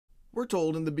We're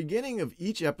told in the beginning of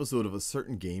each episode of a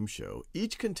certain game show,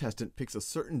 each contestant picks a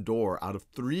certain door out of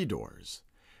 3 doors.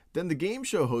 Then the game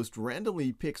show host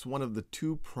randomly picks one of the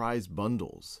 2 prize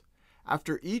bundles.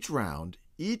 After each round,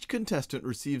 each contestant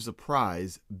receives a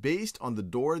prize based on the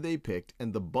door they picked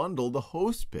and the bundle the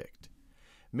host picked.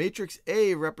 Matrix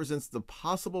A represents the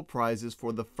possible prizes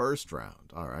for the first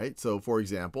round. All right, so for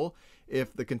example,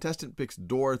 if the contestant picks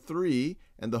door 3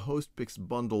 and the host picks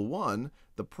bundle 1,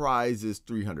 the prize is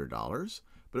 $300.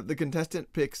 But if the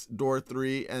contestant picks door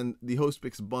 3 and the host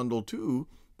picks bundle 2,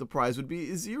 the prize would be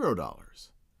 $0.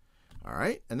 All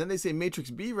right, and then they say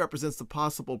Matrix B represents the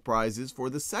possible prizes for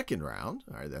the second round.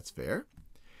 All right, that's fair.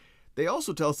 They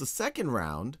also tell us the second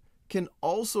round can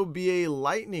also be a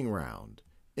lightning round.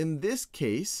 In this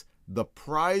case, the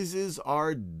prizes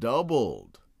are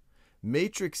doubled.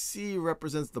 Matrix C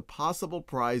represents the possible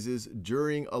prizes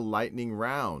during a lightning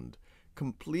round.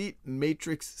 Complete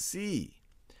Matrix C.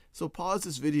 So pause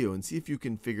this video and see if you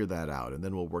can figure that out, and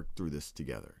then we'll work through this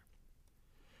together.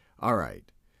 All right.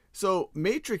 So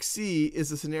Matrix C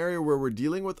is a scenario where we're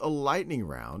dealing with a lightning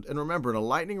round. And remember, in a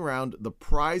lightning round, the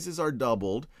prizes are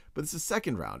doubled, but it's the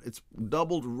second round. It's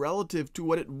doubled relative to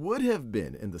what it would have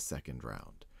been in the second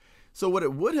round. So what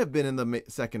it would have been in the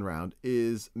second round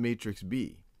is Matrix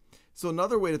B. So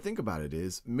another way to think about it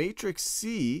is Matrix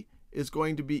C is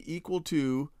going to be equal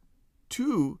to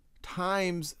 2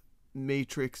 times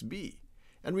Matrix B.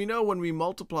 And we know when we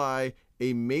multiply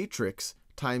a matrix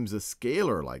times a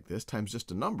scalar like this, times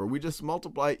just a number, we just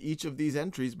multiply each of these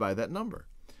entries by that number.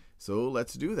 So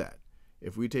let's do that.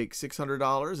 If we take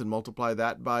 $600 and multiply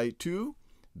that by 2,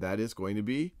 that is going to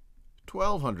be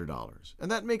 $1,200.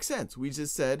 And that makes sense. We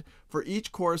just said for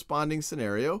each corresponding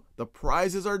scenario, the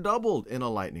prizes are doubled in a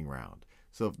lightning round.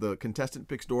 So if the contestant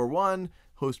picks door 1,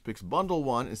 host picks bundle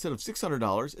 1, instead of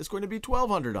 $600, it's going to be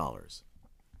 $1,200.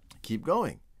 Keep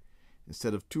going.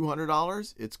 Instead of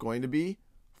 $200, it's going to be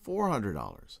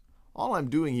 $400. All I'm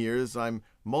doing here is I'm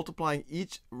multiplying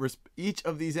each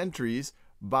of these entries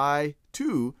by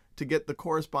 2 to get the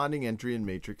corresponding entry in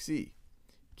Matrix C.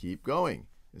 Keep going.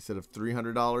 Instead of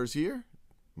 $300 here,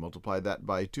 multiply that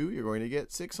by 2, you're going to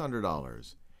get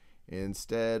 $600.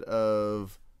 Instead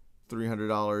of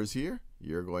 $300 here,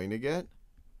 you're going to get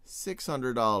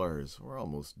 $600. We're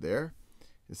almost there.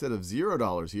 Instead of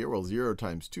 $0 here, well, 0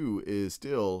 times 2 is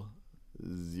still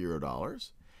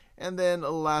 $0. And then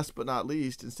last but not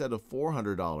least, instead of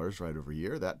 $400 right over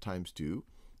here, that times 2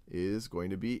 is going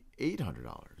to be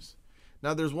 $800.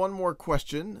 Now there's one more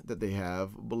question that they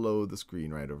have below the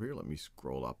screen right over here. Let me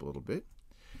scroll up a little bit.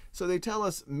 So they tell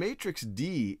us matrix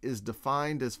D is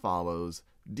defined as follows.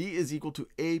 D is equal to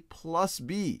A plus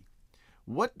B.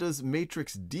 What does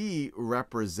matrix D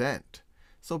represent?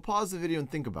 So pause the video and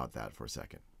think about that for a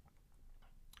second.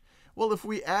 Well, if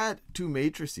we add 2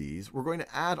 matrices, we're going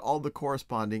to add all the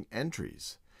corresponding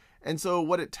entries. And so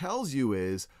what it tells you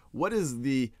is, what is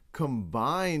the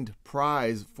combined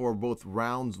prize for both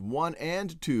rounds 1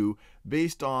 and 2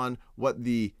 based on what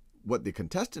the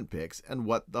contestant picks and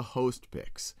what the host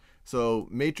picks. So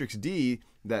matrix D,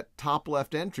 that top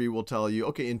left entry will tell you,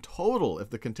 okay, in total, if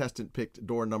the contestant picked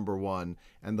door number 1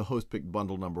 and the host picked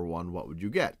bundle number 1, what would you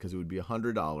get? Because it would be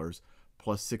 $100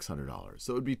 plus $600.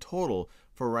 So it would be total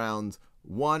for rounds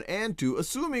 1 and 2,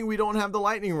 assuming we don't have the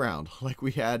lightning round like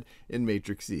we had in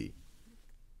Matrix C.